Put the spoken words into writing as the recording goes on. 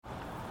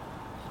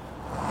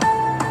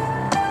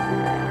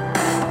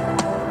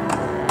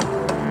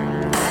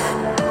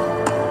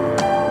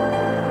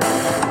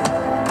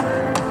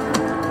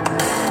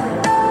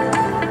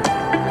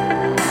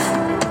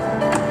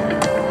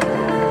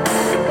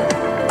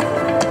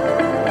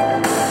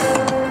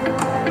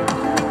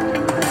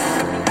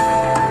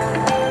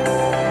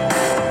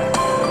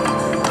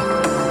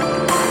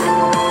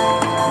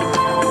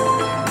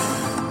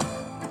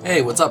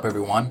Hey, what's up,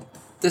 everyone?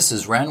 This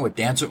is Ren with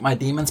Dance with My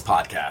Demons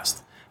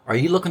podcast. Are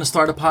you looking to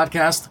start a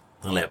podcast?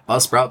 Then let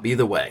Buzzsprout be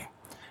the way.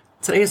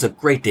 Today is a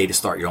great day to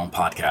start your own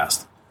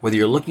podcast. Whether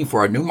you're looking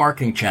for a new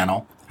marketing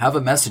channel, have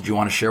a message you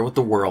want to share with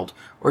the world,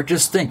 or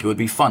just think it would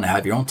be fun to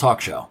have your own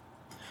talk show.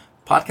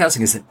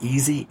 Podcasting is an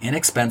easy,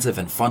 inexpensive,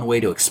 and fun way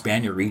to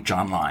expand your reach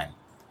online.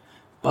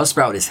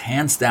 Buzzsprout is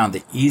hands down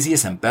the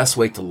easiest and best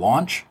way to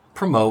launch,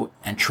 promote,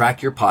 and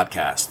track your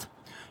podcast.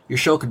 Your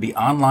show could be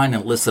online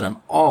and listed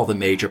on all the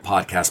major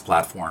podcast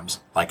platforms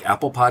like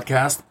Apple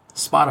Podcast,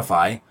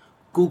 Spotify,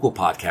 Google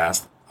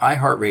Podcast,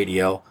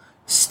 iHeartRadio,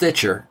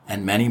 Stitcher,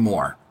 and many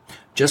more,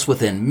 just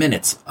within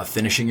minutes of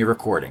finishing your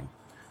recording.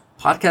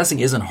 Podcasting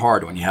isn't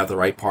hard when you have the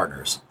right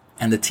partners,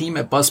 and the team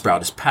at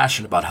Buzzsprout is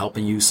passionate about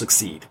helping you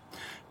succeed.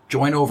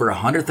 Join over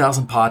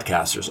 100,000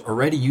 podcasters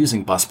already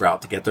using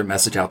Buzzsprout to get their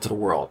message out to the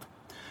world.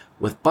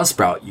 With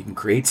Buzzsprout, you can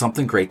create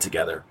something great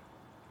together.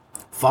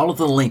 Follow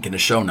the link in the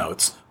show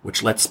notes,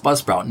 which lets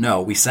Buzzsprout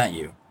know we sent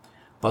you.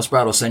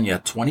 Buzzsprout will send you a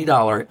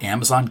 $20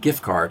 Amazon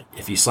gift card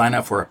if you sign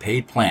up for a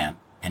paid plan,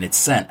 and it's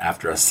sent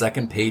after a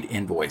second paid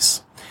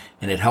invoice.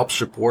 And it helps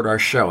support our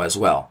show as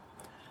well.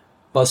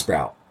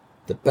 Buzzsprout,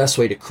 the best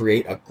way to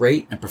create a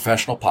great and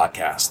professional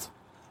podcast.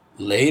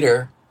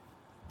 Later.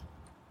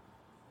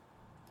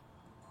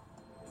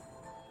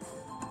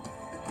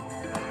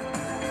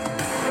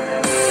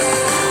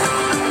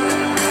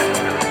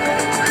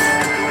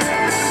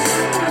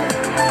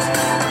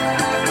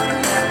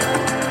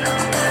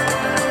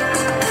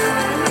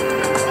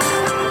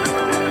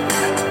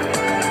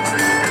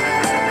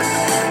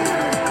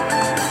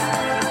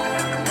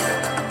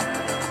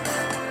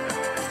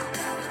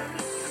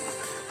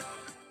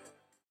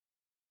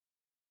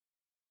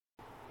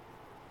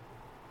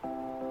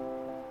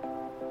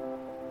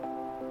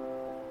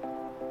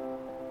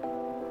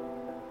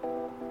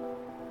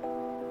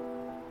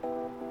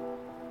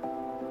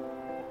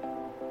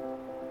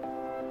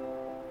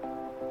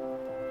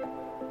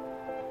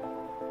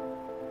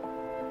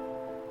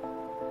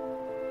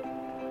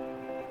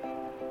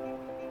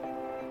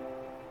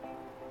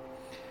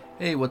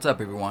 Hey, what's up,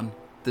 everyone?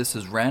 This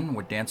is Ren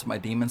with Dance with My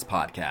Demons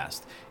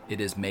podcast.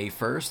 It is May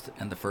 1st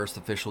and the first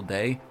official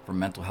day for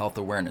Mental Health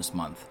Awareness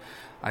Month.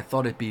 I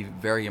thought it'd be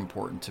very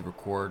important to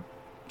record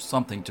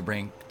something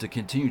to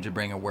continue to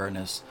bring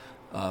awareness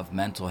of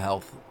mental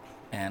health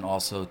and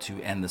also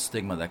to end the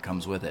stigma that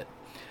comes with it.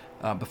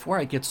 Before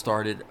I get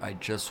started, I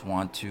just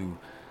want to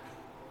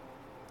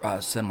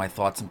send my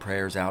thoughts and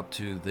prayers out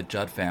to the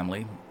Judd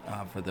family.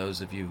 For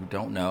those of you who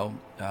don't know,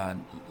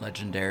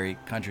 legendary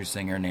country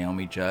singer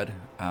Naomi Judd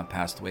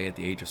passed away at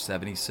the age of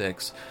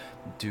 76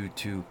 due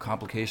to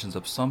complications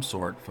of some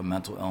sort from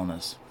mental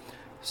illness.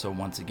 So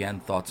once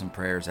again, thoughts and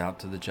prayers out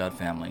to the Judd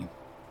family.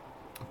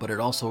 But it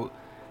also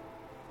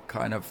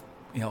kind of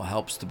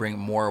helps to bring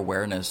more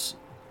awareness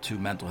to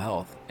mental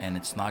health, and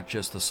it's not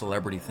just a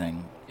celebrity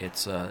thing;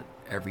 it's a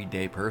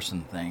everyday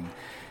person thing.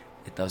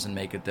 It doesn't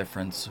make a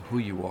difference who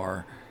you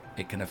are.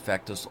 It can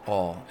affect us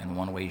all in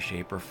one way,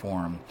 shape, or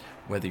form.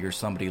 Whether you're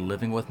somebody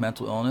living with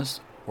mental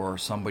illness or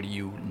somebody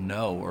you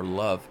know or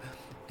love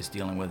is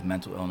dealing with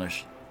mental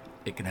illness,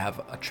 it can have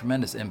a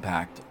tremendous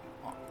impact,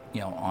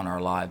 on our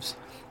lives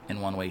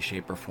in one way,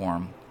 shape, or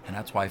form. And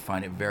that's why I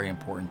find it very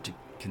important to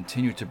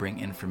continue to bring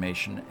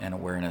information and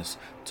awareness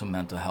to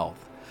mental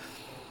health.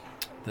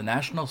 The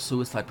National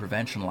Suicide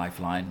Prevention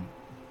Lifeline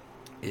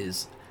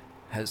has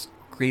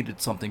created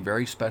something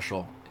very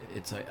special.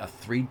 It's a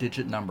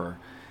 3-digit number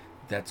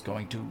that's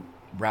going to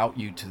route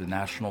you to the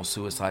National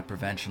Suicide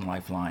Prevention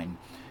Lifeline.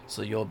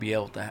 So you'll be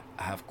able to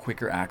have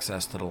quicker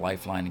access to the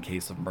lifeline in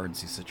case of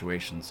emergency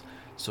situations.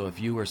 So if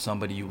you or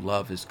somebody you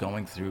love is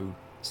going through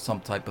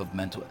some type of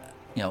mental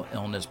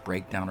illness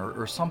breakdown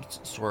or some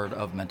sort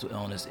of mental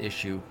illness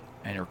issue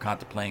and you're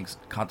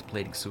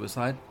contemplating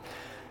suicide,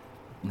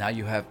 now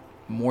you have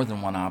more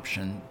than one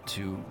option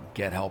to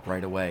get help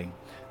right away.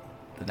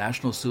 The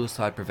National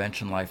Suicide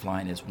Prevention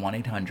Lifeline is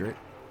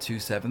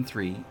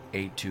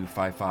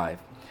 1-800-273-8255.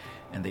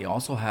 And they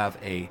also have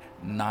a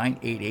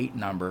 988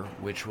 number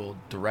which will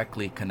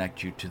directly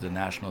connect you to the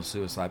National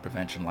Suicide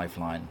Prevention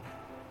Lifeline.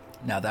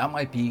 Now that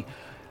might be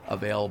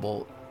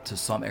available to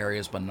some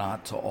areas but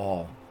not to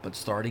all. But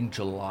starting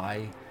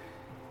July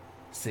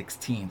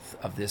 16th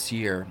of this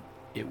year,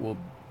 it will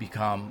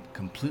become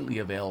completely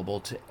available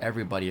to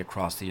everybody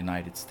across the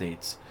United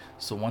States.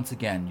 So once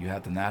again, you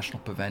have the National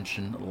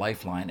Prevention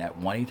Lifeline at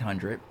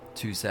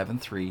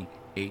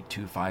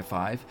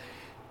 1-800-273-8255.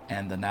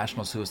 And the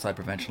National Suicide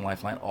Prevention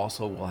Lifeline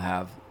also will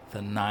have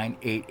the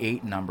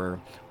 988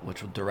 number,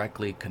 which will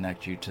directly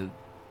connect you to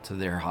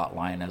their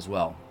hotline as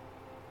well.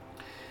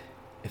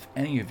 If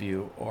any of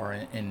you are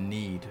in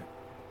need,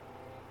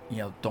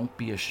 don't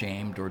be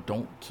ashamed or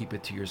don't keep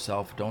it to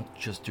yourself. Don't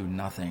just do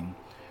nothing.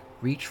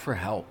 Reach for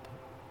help.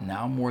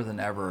 Now more than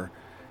ever,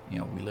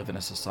 we live in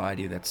a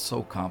society that's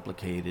so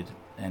complicated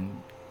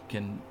and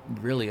can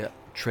really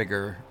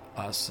trigger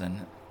us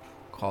and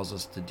cause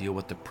us to deal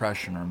with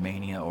depression or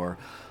mania or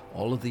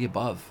all of the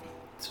above.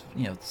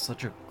 It's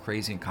such a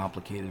crazy and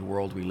complicated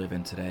world we live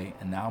in today,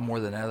 and now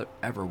more than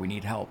ever we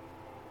need help.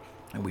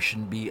 and we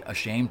shouldn't be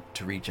ashamed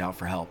to reach out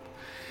for help.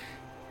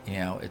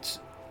 It's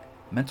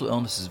mental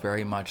illness is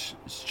very much,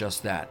 it's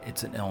just that.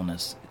 It's an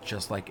illness. It's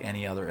just like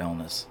any other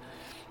illness,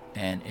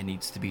 and it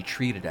needs to be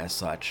treated as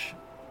such.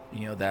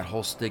 That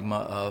whole stigma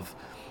of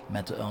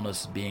mental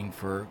illness being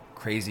for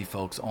crazy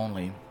folks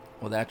only,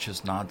 well, that's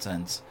just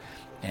nonsense.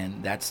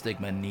 And that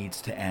stigma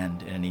needs to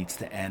end, and it needs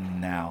to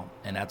end now.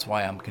 And that's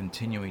why I'm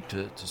continuing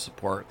to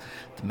support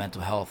the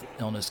mental health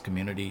illness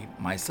community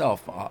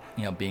myself.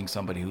 Being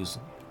somebody who's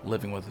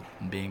living with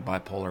being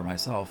bipolar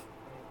myself,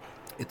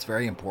 it's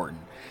very important.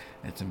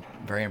 It's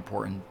very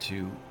important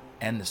to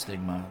end the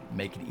stigma,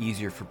 make it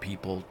easier for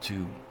people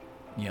to,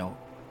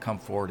 come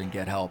forward and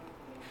get help.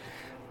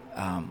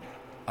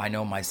 I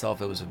know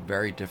myself, it was a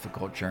very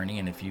difficult journey,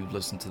 and if you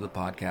listen to the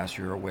podcast,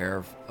 you're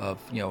aware of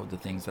the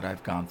things that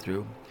I've gone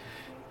through.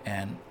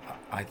 And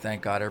I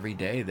thank God every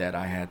day that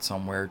I had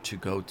somewhere to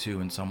go to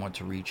and someone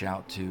to reach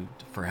out to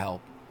for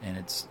help. And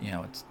it's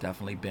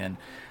definitely been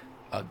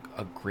a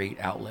great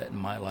outlet in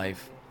my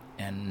life.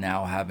 And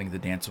now having the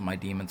Dance with My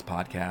Demons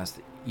podcast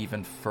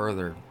even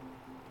further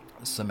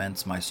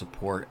cements my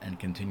support and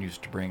continues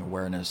to bring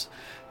awareness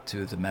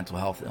to the mental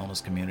health illness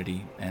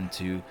community and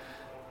to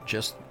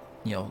just,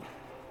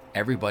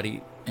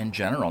 everybody in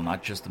general,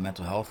 not just the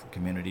mental health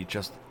community,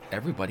 just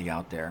everybody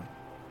out there.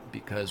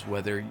 Because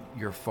whether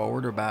you're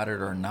forward about it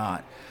or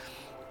not,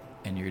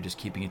 and you're just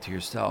keeping it to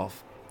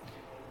yourself,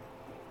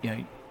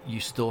 you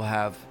still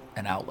have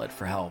an outlet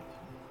for help.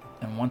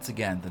 And once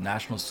again, the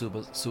National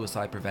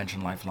Suicide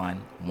Prevention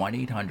Lifeline,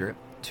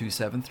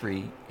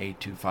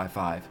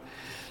 1-800-273-8255.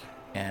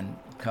 And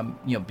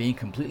being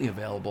completely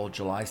available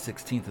July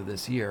 16th of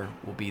this year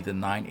will be the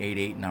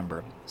 988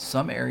 number.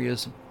 Some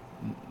areas,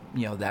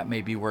 that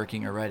may be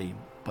working already,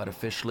 but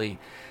officially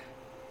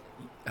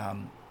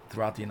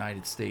throughout the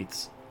United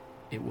States,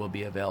 it will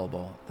be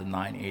available, the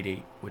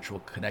 988, which will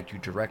connect you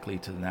directly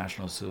to the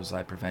National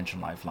Suicide Prevention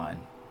Lifeline.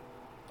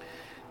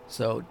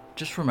 So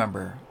just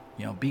remember,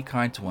 be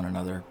kind to one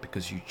another,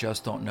 because you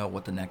just don't know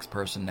what the next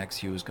person next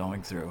to you is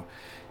going through.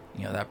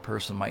 That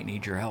person might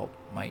need your help,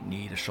 might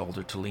need a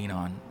shoulder to lean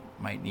on,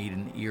 might need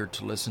an ear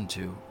to listen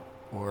to,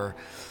 or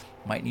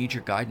might need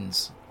your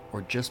guidance,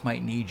 or just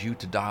might need you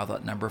to dial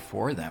that number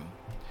for them.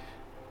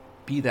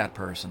 Be that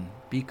person.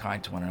 Be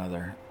kind to one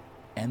another.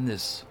 End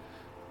this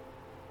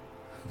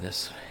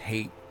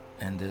hate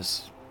and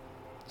this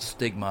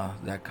stigma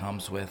that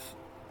comes with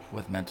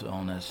mental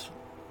illness.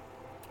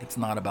 It's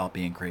not about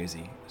being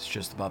crazy. It's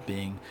just about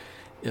being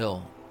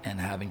ill and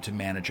having to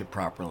manage it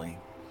properly.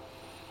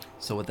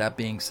 So with that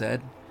being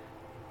said,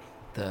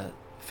 the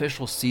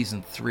official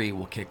season 3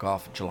 will kick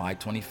off July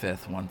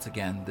 25th. Once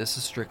again, this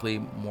is strictly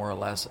more or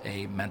less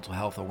a mental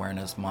health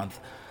awareness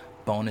month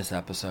bonus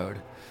episode.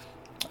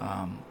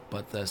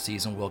 But the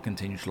season will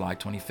continue July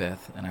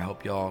 25th, and I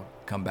hope y'all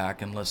come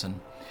back and listen.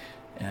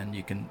 And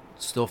you can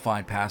still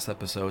find past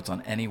episodes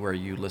on anywhere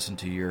you listen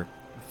to your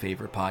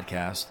favorite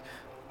podcast.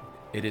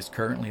 It is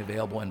currently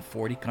available in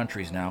 40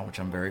 countries now, which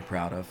I'm very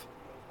proud of.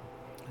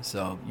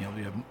 So,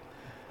 we have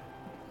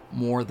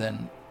more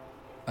than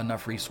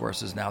enough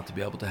resources now to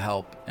be able to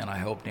help, and I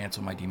hope Dance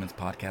with My Demons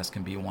podcast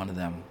can be one of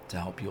them to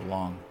help you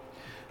along.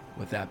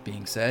 With that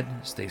being said,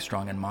 stay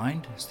strong in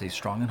mind, stay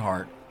strong in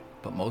heart,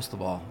 but most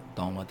of all,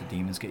 don't let the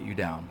demons get you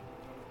down.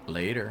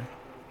 Later.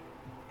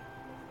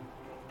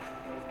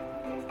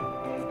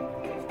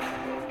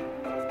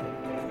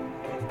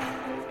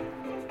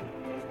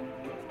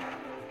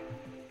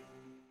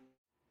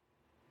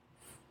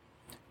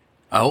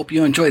 I hope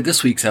you enjoyed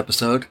this week's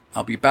episode.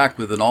 I'll be back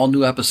with an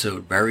all-new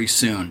episode very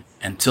soon.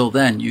 Until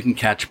then, you can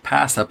catch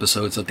past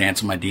episodes of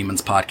Dance with My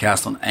Demons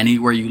podcast on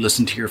anywhere you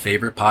listen to your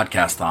favorite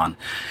podcast on.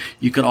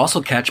 You can also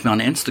catch me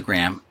on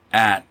Instagram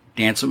at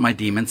Dance with My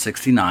Demons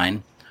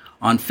 69,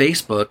 on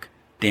Facebook,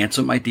 Dance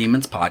with My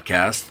Demons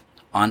podcast,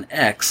 on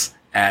X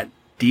at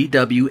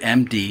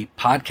DWMD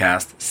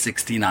podcast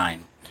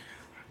 69.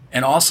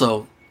 And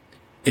also,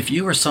 if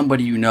you or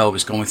somebody you know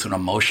is going through an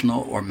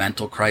emotional or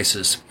mental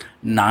crisis,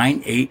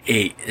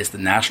 988 is the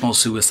National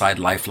Suicide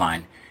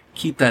Lifeline.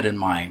 Keep that in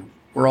mind.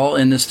 We're all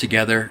in this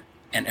together,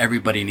 and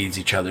everybody needs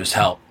each other's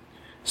help.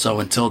 So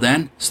until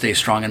then, stay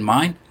strong in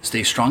mind,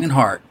 stay strong in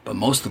heart, but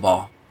most of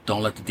all,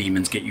 don't let the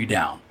demons get you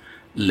down.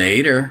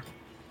 Later.